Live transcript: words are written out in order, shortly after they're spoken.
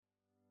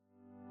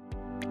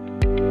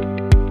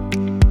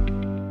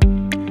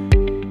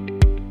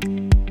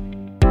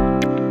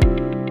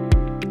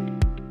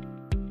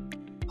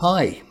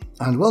Hi,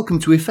 and welcome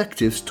to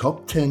Effective's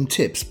Top 10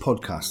 Tips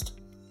podcast.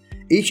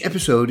 Each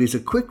episode is a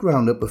quick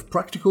roundup of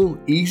practical,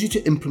 easy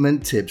to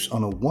implement tips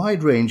on a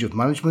wide range of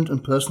management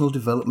and personal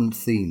development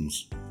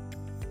themes.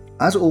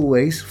 As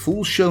always,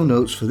 full show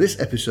notes for this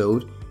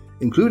episode,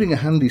 including a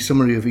handy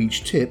summary of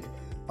each tip,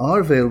 are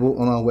available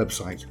on our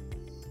website.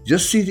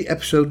 Just see the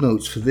episode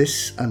notes for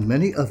this and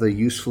many other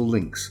useful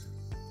links.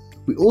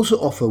 We also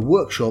offer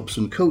workshops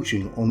and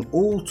coaching on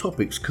all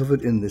topics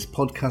covered in this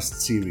podcast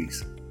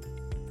series.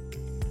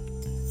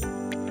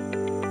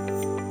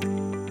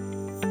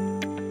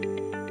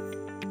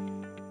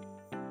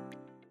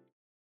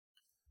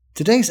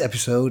 Today's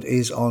episode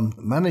is on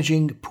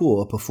managing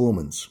poor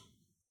performance.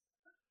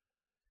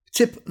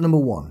 Tip number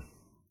 1.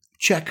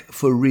 Check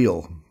for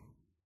real.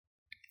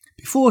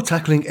 Before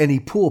tackling any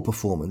poor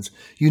performance,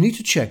 you need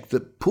to check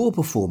that poor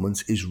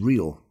performance is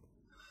real.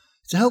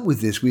 To help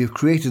with this, we have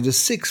created a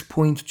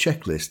 6-point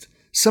checklist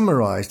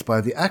summarized by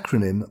the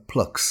acronym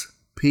PLUCS.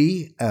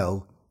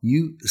 P-L-U-C-K-S.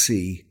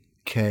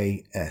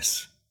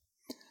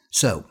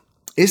 So,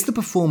 is the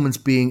performance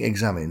being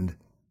examined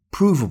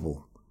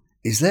provable?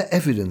 Is there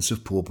evidence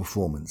of poor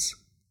performance?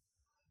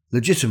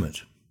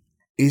 Legitimate.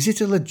 Is it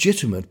a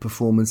legitimate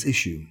performance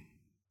issue?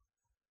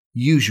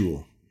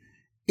 Usual.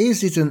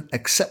 Is it an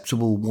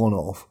acceptable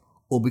one-off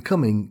or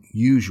becoming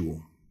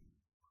usual?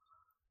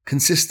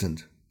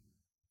 Consistent.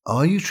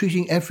 Are you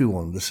treating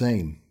everyone the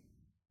same?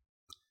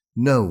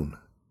 Known.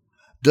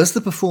 Does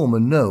the performer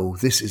know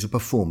this is a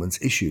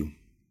performance issue?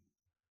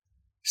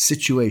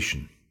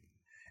 Situation.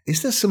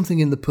 Is there something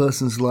in the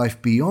person's life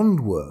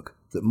beyond work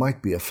that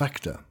might be a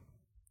factor?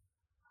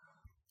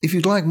 If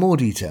you'd like more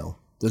detail,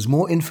 there's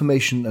more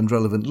information and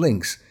relevant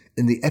links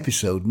in the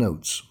episode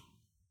notes.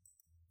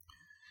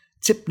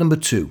 Tip number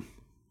 2.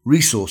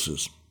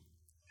 Resources.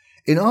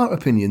 In our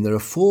opinion, there are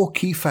 4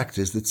 key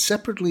factors that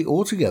separately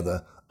or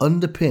together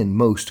underpin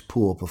most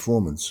poor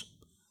performance.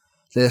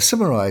 They are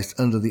summarized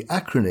under the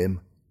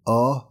acronym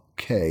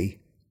RKSA.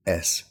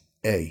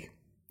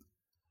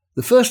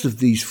 The first of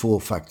these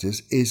 4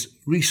 factors is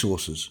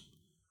resources.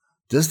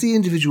 Does the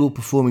individual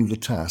performing the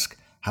task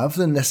have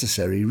the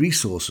necessary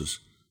resources,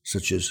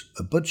 such as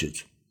a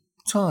budget,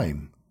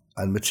 time,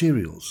 and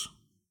materials?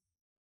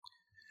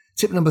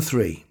 Tip number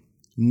 3.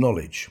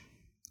 Knowledge.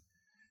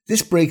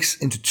 This breaks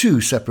into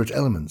 2 separate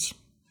elements.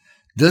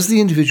 Does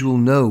the individual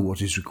know what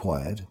is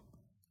required,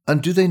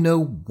 and do they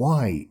know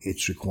why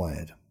it's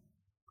required?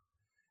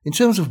 In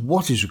terms of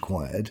what is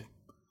required,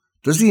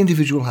 does the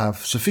individual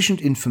have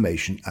sufficient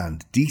information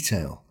and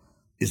detail?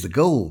 Is the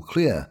goal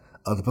clear?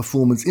 Are the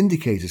performance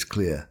indicators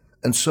clear?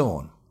 And so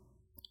on.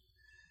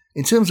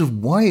 In terms of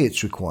why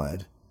it's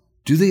required,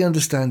 do they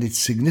understand its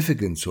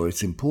significance or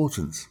its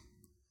importance?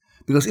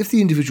 Because if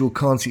the individual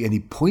can't see any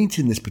point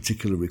in this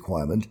particular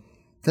requirement,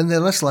 then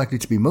they're less likely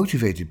to be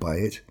motivated by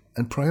it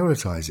and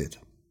prioritize it.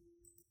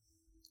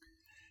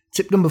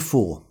 Tip number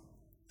 4.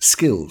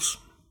 Skills.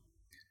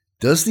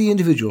 Does the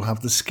individual have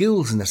the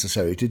skills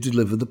necessary to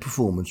deliver the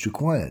performance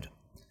required?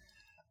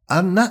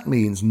 And that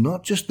means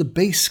not just the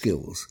base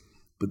skills,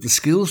 but the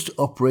skills to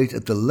operate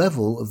at the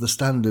level of the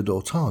standard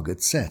or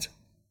target set.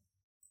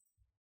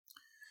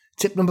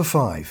 Tip number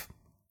 5.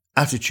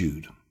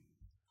 Attitude.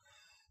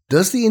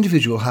 Does the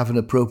individual have an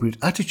appropriate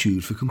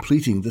attitude for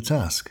completing the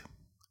task?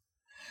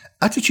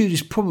 Attitude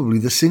is probably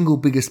the single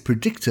biggest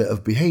predictor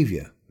of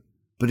behavior,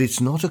 but it's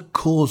not a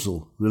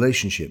causal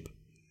relationship.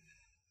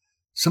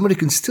 Somebody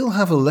can still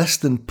have a less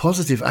than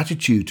positive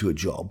attitude to a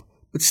job,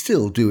 but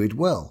still do it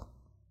well.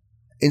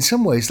 In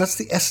some ways, that's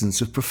the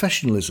essence of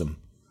professionalism,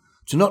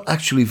 to not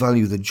actually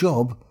value the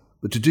job,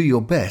 but to do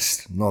your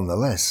best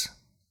nonetheless.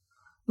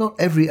 Not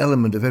every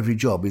element of every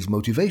job is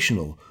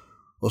motivational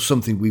or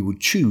something we would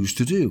choose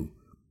to do.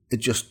 It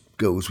just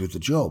goes with the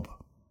job.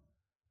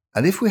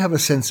 And if we have a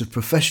sense of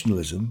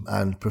professionalism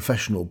and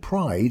professional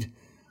pride,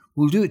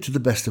 we'll do it to the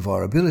best of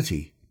our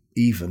ability,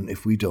 even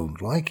if we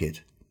don't like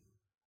it.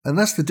 And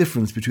that's the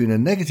difference between a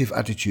negative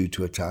attitude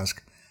to a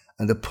task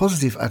and a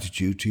positive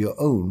attitude to your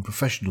own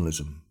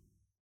professionalism.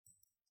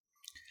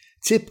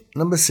 Tip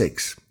number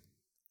 6.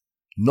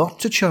 Not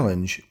to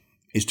challenge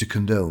is to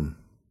condone.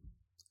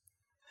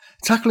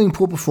 Tackling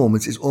poor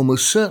performance is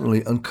almost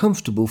certainly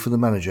uncomfortable for the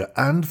manager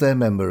and their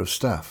member of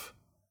staff.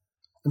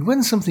 And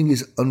when something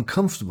is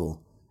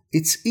uncomfortable,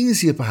 it's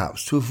easier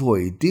perhaps to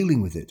avoid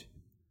dealing with it.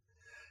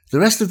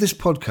 The rest of this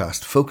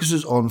podcast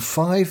focuses on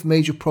 5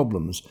 major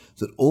problems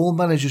that all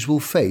managers will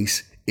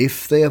face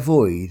if they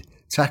avoid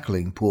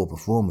tackling poor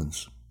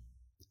performance.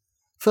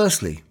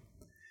 Firstly,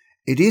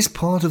 it is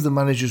part of the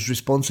manager's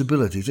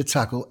responsibility to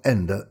tackle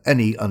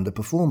any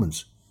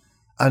underperformance,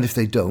 and if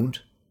they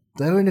don't,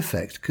 they're in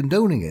effect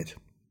condoning it,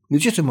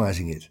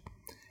 legitimizing it,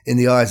 in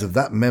the eyes of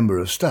that member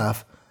of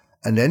staff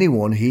and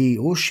anyone he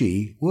or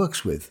she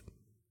works with.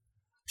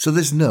 So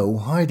there's no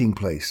hiding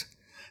place.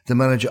 The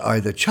manager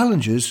either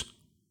challenges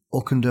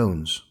or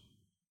condones.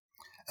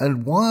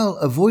 And while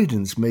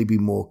avoidance may be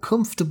more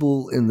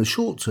comfortable in the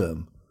short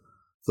term,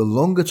 the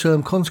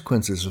longer-term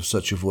consequences of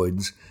such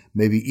avoidance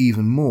may be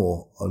even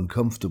more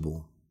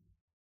uncomfortable.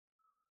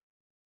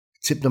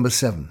 Tip number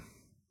 7.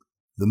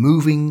 the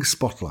moving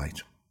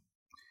spotlight.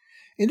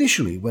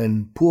 Initially,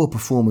 when poor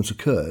performance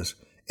occurs,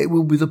 it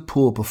will be the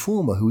poor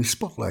performer who is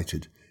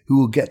spotlighted, who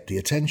will get the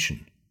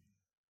attention.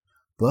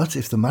 But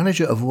if the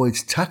manager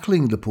avoids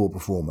tackling the poor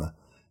performer,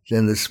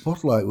 then the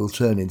spotlight will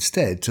turn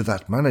instead to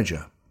that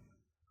manager.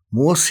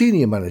 More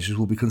senior managers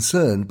will be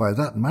concerned by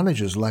that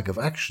manager's lack of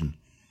action,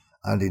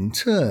 and in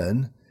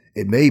turn,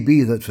 it may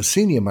be that for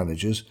senior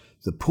managers,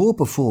 the poor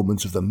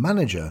performance of the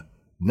manager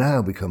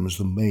now becomes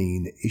the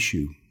main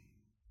issue.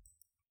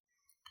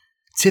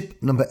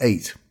 Tip number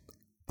 8.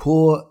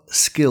 Poor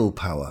skill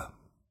power.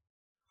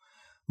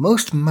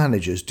 Most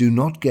managers do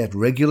not get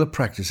regular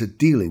practice at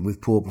dealing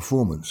with poor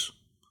performance.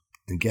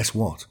 And guess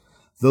what?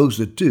 Those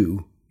that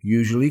do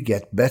usually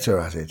get better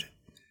at it.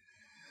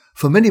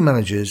 For many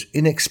managers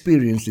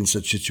inexperienced in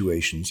such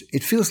situations,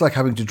 it feels like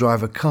having to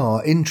drive a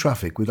car in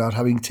traffic without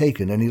having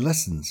taken any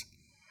lessons.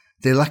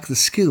 They lack the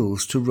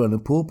skills to run a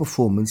poor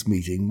performance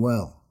meeting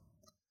well.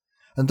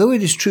 And though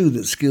it is true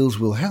that skills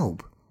will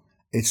help,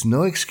 it's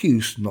no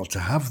excuse not to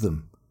have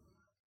them.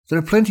 There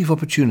are plenty of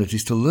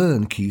opportunities to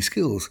learn key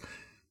skills,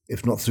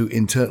 if not through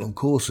internal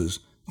courses,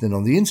 then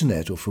on the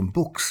internet or from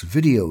books,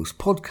 videos,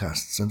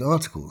 podcasts and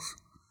articles.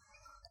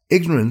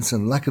 Ignorance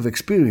and lack of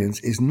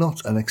experience is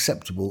not an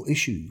acceptable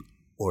issue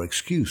or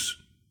excuse.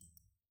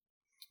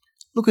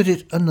 Look at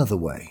it another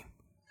way.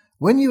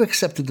 When you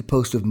accepted the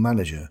post of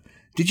manager,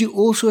 did you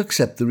also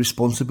accept the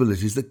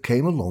responsibilities that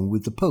came along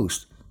with the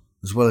post,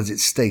 as well as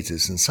its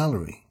status and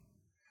salary?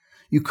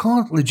 You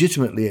can't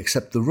legitimately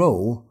accept the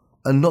role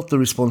and not the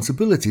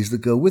responsibilities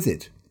that go with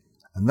it,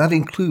 and that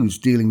includes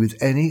dealing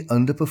with any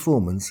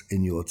underperformance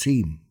in your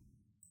team.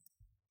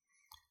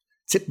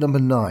 Tip number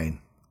 9.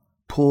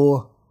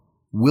 Poor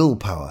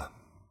willpower.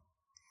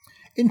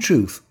 In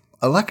truth,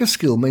 a lack of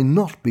skill may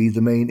not be the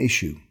main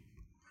issue.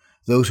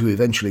 Those who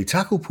eventually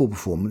tackle poor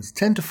performance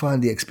tend to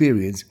find the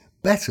experience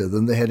better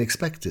than they had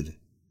expected.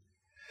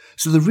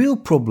 So the real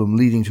problem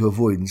leading to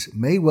avoidance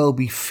may well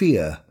be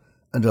fear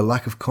and a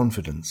lack of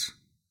confidence.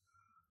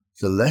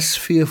 The less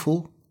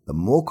fearful, the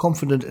more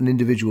confident an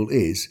individual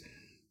is,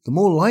 the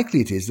more likely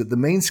it is that the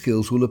main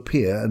skills will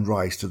appear and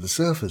rise to the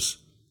surface.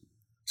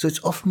 So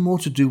it's often more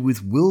to do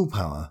with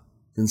willpower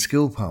than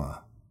skill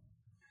power.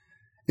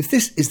 If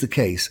this is the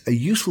case, a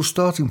useful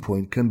starting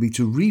point can be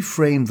to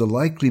reframe the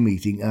likely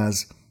meeting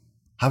as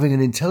having an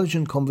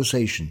intelligent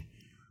conversation.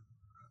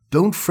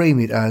 Don't frame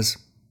it as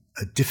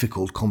a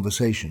difficult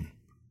conversation.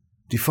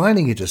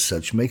 Defining it as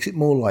such makes it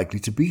more likely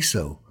to be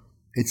so.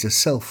 It's a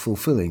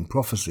self-fulfilling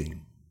prophecy.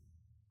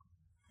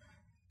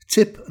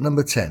 Tip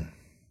number 10.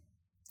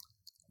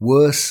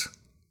 Worse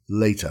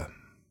later.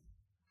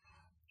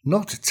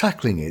 Not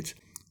tackling it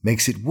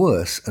makes it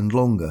worse and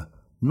longer,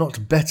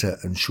 not better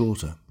and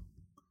shorter.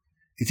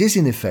 It is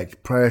in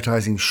effect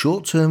prioritizing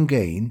short-term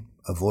gain,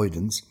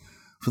 avoidance,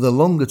 for the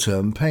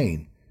longer-term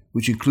pain,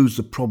 which includes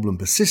the problem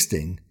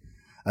persisting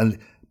and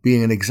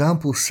being an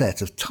example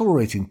set of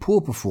tolerating poor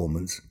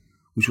performance,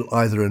 which will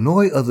either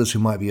annoy others who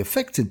might be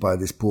affected by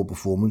this poor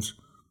performance,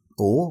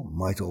 or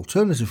might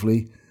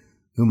alternatively,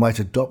 who might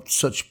adopt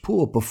such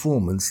poor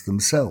performance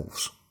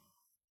themselves.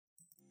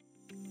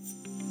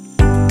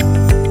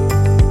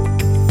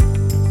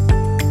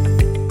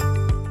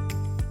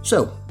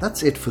 So,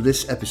 that's it for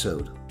this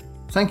episode.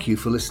 Thank you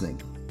for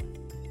listening.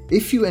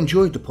 If you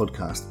enjoyed the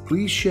podcast,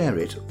 please share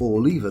it or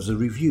leave us a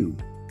review.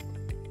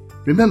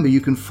 Remember,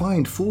 you can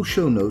find full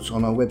show notes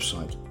on our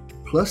website,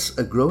 plus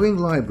a growing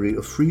library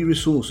of free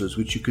resources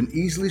which you can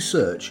easily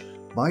search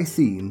by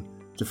theme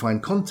to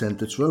find content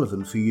that's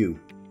relevant for you.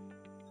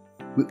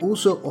 We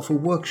also offer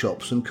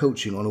workshops and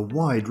coaching on a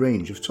wide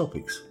range of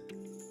topics.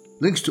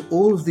 Links to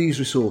all of these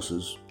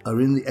resources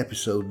are in the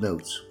episode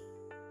notes.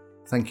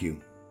 Thank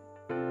you.